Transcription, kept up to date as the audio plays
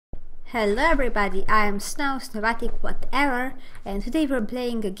Hello everybody, I am Snowmatic whatever, and today we're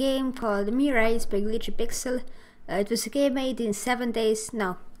playing a game called Mirai by Glitchy Pixel. It was a game made in 7 days,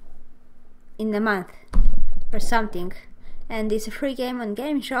 no, in a month or something, and it's a free game on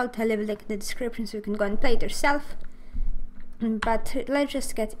Game Jolt. I'll leave a link in the description so you can go and play it yourself. But let's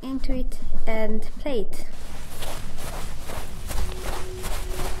just get into it and play it.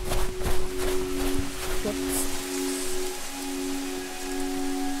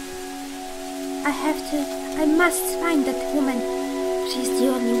 I must find that woman. She's the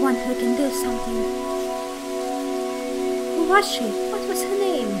only one who can do something. Who was she? What was her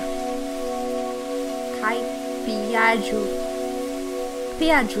name? Kai Piaggio.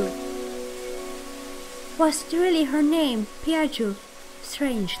 Was it really her name? Piaggio.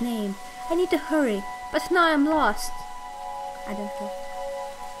 Strange name. I need to hurry, but now I'm lost. I don't know.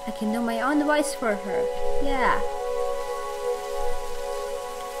 I can do my own voice for her. Yeah.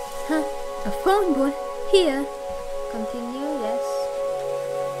 Huh? A phone booth? Here. Continue, yes.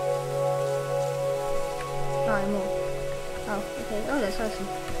 Oh, I moved. Oh, okay. Oh, that's awesome.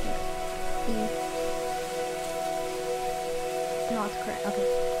 Not crash. Okay.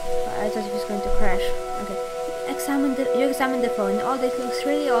 I thought it was going to crash. Okay. You examine the phone. All this looks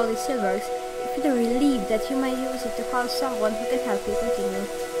really old. It still works. You feel relieved that you might use it to call someone who can help you. Continue.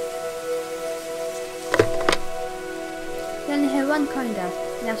 You only have one coin left.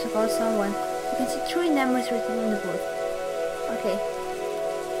 You have to call someone. You can see 3 numbers written on the board. Okay.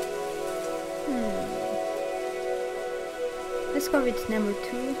 Let's go with number 2.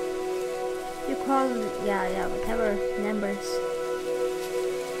 You call, yeah, whatever numbers.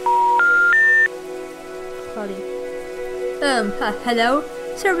 Calling. Hello?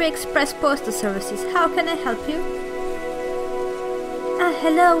 Survey Express Postal Services. How can I help you?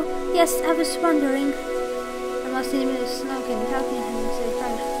 Hello. Yes, I was wondering. I'm lost in the middle of snow. Can you help me?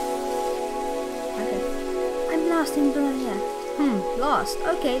 Lost in Bologna. Lost.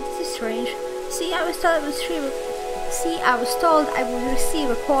 Okay, this is strange. See, I was told I would receive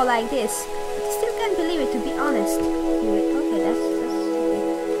a call like this, but I still can't believe it, to be honest. Okay, that's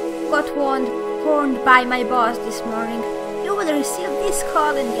okay. Got warned by my boss this morning. You will receive this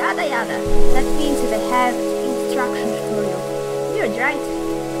call and yada yada. That means that I have instructions for you. Weird, right?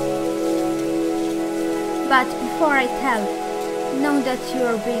 But before I tell, know that you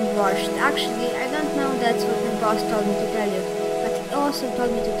are being watched. Actually, I don't know that's what my boss told me to tell you, but he also told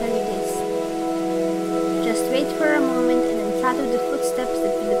me to tell you this. Just wait for a moment and then follow the footsteps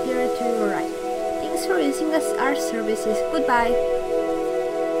that will appear to your right. Thanks for using our services. Goodbye.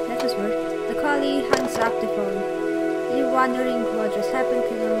 That was weird. The collie hangs up the phone. You're wondering what just happened?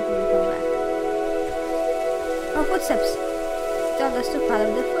 Can you go back? Oh, footsteps. Told us to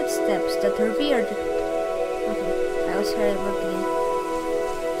follow the footsteps that are weird. Okay, I was heard about again.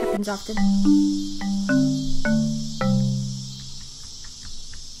 Happens often.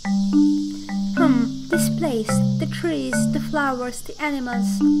 This place, the trees, the flowers, the animals.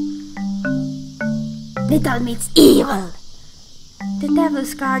 They told me it's evil. The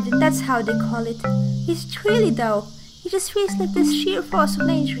Devil's Garden, that's how they call it. It's really though. It just feels like this sheer force of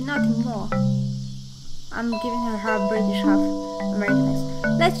nature, nothing more. I'm giving her half British, half American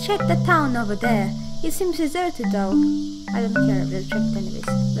accent. Let's check the town over there. It seems deserted though. I don't care, we'll check it anyways.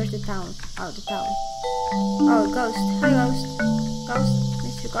 Where's the town? Oh, the town. Oh, ghost. Hi, ghost. Ghost?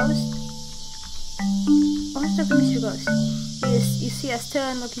 Mr. Ghost? Oh, let's talk to Mr. Ghost. You see a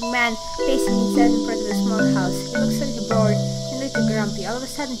stern-looking man pacing inside in front of the small house. He looks a little bored and a little grumpy. All of a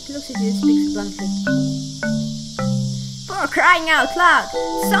sudden, he looks at you and speaks bluntly. For crying out loud!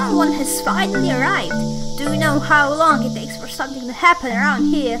 Someone has finally arrived! Do you know how long it takes for something to happen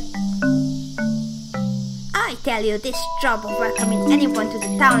around here? I tell you, this job of welcoming anyone to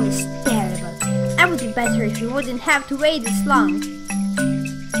the town is terrible. I would be better if you wouldn't have to wait this long.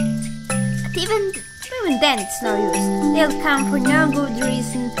 But even then it's no use. They'll come for no good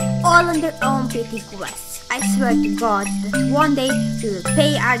reason, all on their own petty quests. I swear to God that one day we will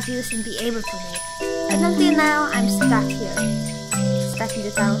pay our dues and be able to live. But until now, I'm stuck here. Stuck in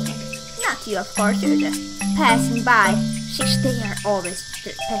the town. Not you, of course, you're just passing by. They are always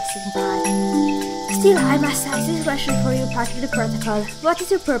passing by. Still, I must ask this question for you, part of the protocol. What is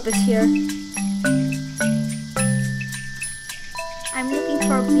your purpose here? I'm looking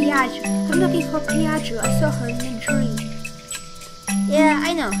for Piaggio. I saw her in a dream. Yeah,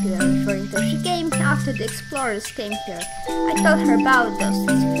 I know who you're referring to. She came after the explorers came here. I told her about those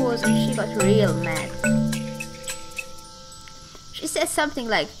fools and she got real mad. She said something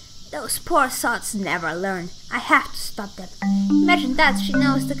like, "Those poor sods never learn. I have to stop them." Imagine that, she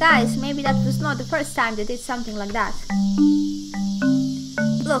knows the guys. Maybe that was not the first time they did something like that.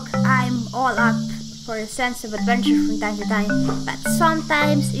 Look, I all up for a sense of adventure from time to time, but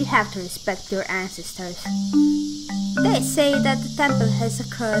sometimes you have to respect your ancestors. They say that the temple has a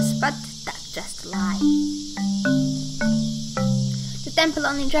curse, but that's just a lie. The temple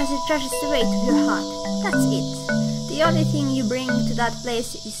only judges the way to your heart. That's it. The only thing you bring to that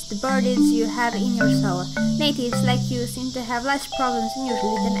place is the burdens you have in your soul. Natives like you seem to have less problems than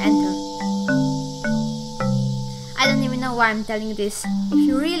usually than enter. I don't even know why I'm telling you this. If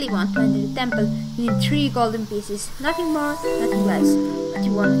you really want to enter the temple, you need 3 golden pieces. Nothing more, nothing less. But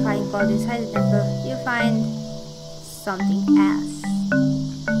you won't find gold inside the temple. You'll find something else.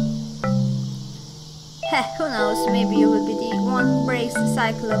 Who knows, maybe you will be the one who breaks the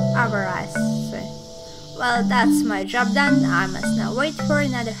cycle of avarice. Well, that's my job done. I must now wait for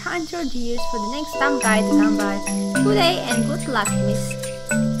another 100 years for the next dumb guy to come by. Good day and good luck, miss.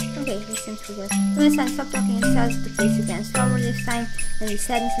 Okay, he seems to good. The man stopped talking and starts to face again. Slower this time, and he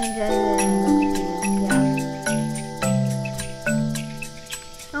said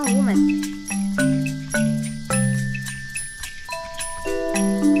Oh, woman.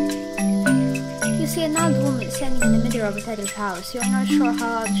 You see an old woman standing in the middle of a tattered house. You're not sure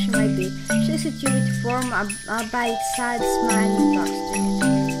how old she might be. She looks at you with warm, bite-sized smile and talks to you.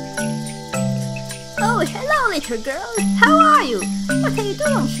 Oh, hello, little girl. How are you? What are you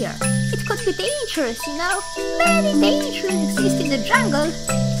doing here? It could be dangerous, you know. Many dangers exist in the jungle.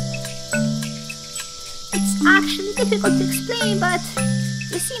 It's actually difficult to explain, but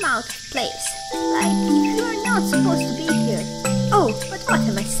you seem out of place. Like if you're not supposed to be here. Oh, but what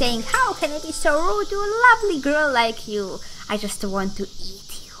am I saying? How can I be so rude to a lovely girl like you? I just want to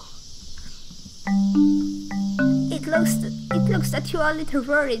eat you. It looks that you are a little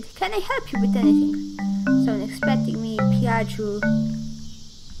worried. Can I help you with anything? So unexpecting me, Piaggio.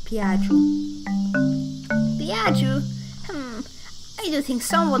 I do think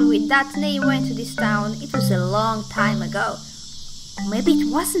someone with that name went to this town. It was a long time ago. Maybe it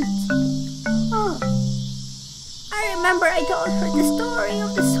wasn't. Oh. I remember I told her the story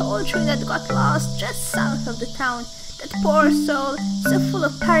of the soldier that got lost just south of the town. That poor soul, so full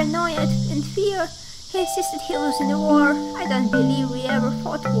of paranoia and fear. He insisted he was in the war. I don't believe we ever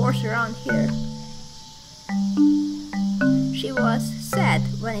fought wars around here. She was sad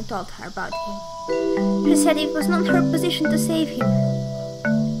when I told her about him. She said it was not her position to save him.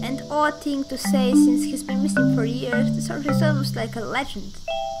 An odd thing to say since he's been missing for years. The soldier is almost like a legend.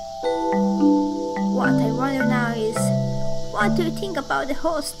 What I wonder now is, what do you think about the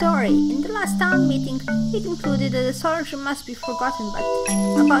whole story? In the last town meeting, it concluded that the soldier must be forgotten, but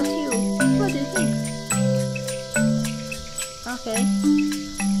about you, what do you think? Okay.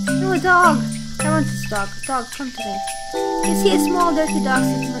 No, a dog! I want this dog. Dog, come to me. You see a small dirty dog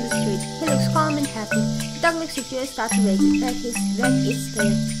sitting on the street. He looks calm and happy. The dog looks at you and starts to wag its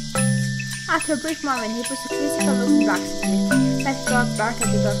tail. After a brief moment, he puts a quizzical look and barks at you. Pet the dog, bark at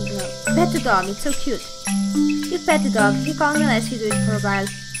the dog as well. Pet the dog, it's so cute. You pet the dog, he calmly lets you do it for a while,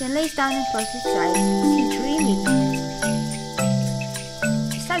 then lays down and closes his eyes. Is he dreaming?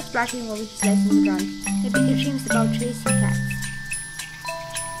 He starts barking over his legs on the ground. Maybe he dreams about chasing cats.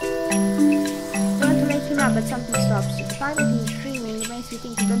 You want to wake him up, but something stops you. The fact that he's dreaming makes you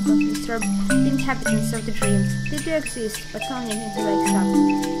think you don't want to disturb the inhabitants of the dream. They do exist, but only until he wakes up.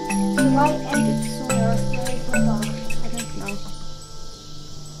 So why end it sooner or later? I don't know.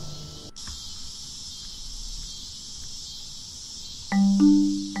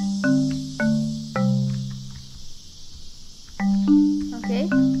 Okay,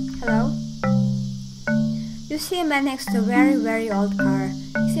 hello. You see a man next to a very, very old car.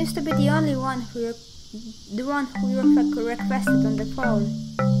 He seems to be the only one who you requested on the phone.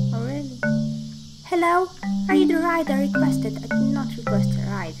 Oh really? Hello? Are you the ride I requested? I did not request a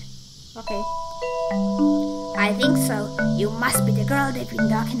ride. Okay. I think so. You must be the girl they've been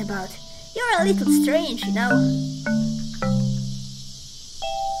talking about. You're a little strange, you know.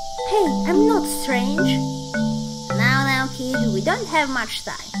 Hey, I'm not strange. Now, kid, we don't have much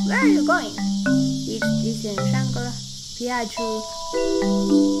time. Where are you going? Each in jungle, Piaggio.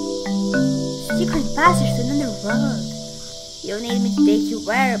 Secret passage to another world. You need me to take you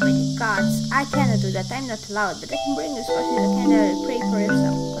where, by the gods? I cannot do that, I'm not allowed, but I can bring you spots you can pray for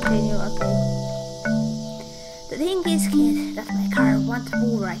yourself. Continue, okay. The thing is, kid, that my car won't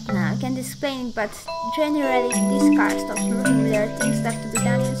move right now. I can't explain it, but generally this car stops moving when there are things that have to be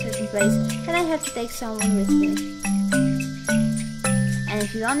done in a certain place, and I have to take someone with me. And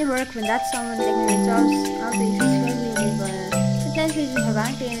it will only work when that someone taking the jobs out of his family, but sometimes we have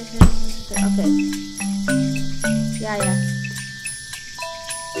okay. Yeah.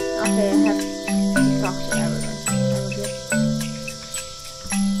 Okay, I have to talk to everyone.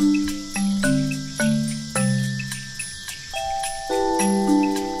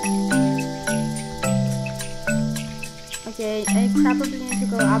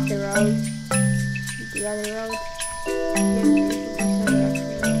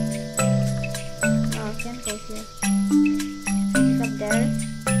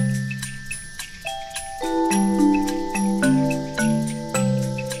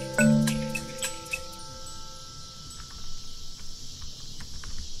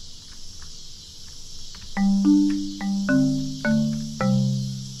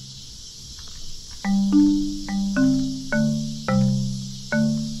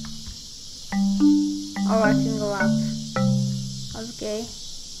 Oh, I can go up. Okay.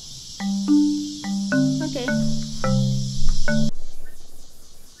 Okay.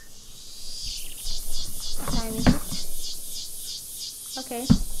 Time is it? Okay.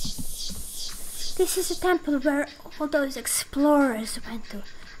 This is a temple where all those explorers went to.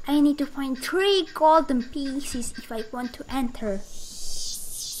 I need to find 3 golden pieces if I want to enter.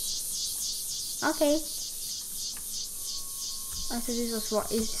 Okay. Oh, so this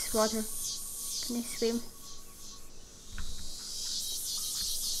was is this water? Can I swim?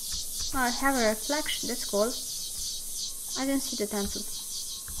 Oh, I have a reflection, that's cool. I don't see the temple.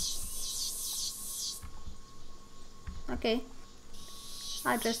 Okay.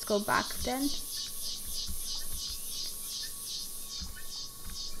 I'll just go back then.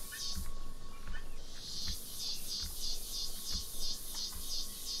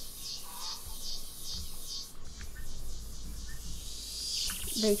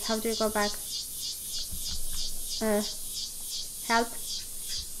 Wait, how do I go back? Help.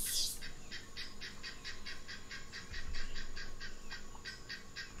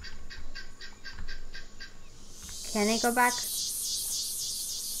 Can I go back?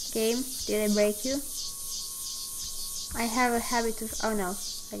 Game, did I break you? I have a habit of... Oh no,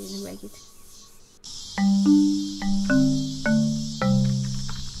 I didn't break it.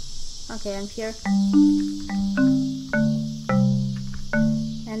 Okay, I'm here.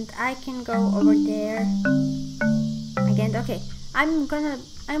 And I can go over there again. Okay, I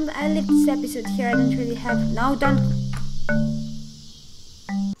leave this episode here. I don't really have... No, don't...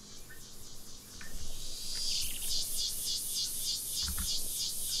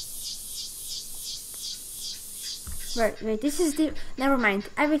 Wait, this is the... Never mind,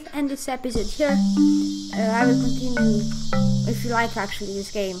 I will end this episode here. I will continue, if you like actually,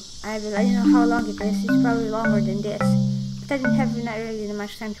 this game. I don't know how long it is, it's probably longer than this. But I didn't have not really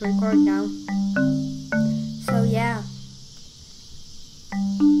much time to record now. So yeah.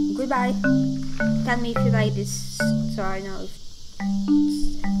 Goodbye. Tell me if you like this, so I know if...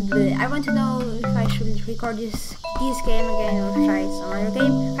 I want to know if I should record this game again or try some other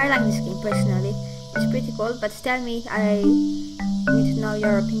game. I like this game personally. It's pretty cool, but tell me, I need to know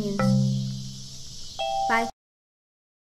your opinions.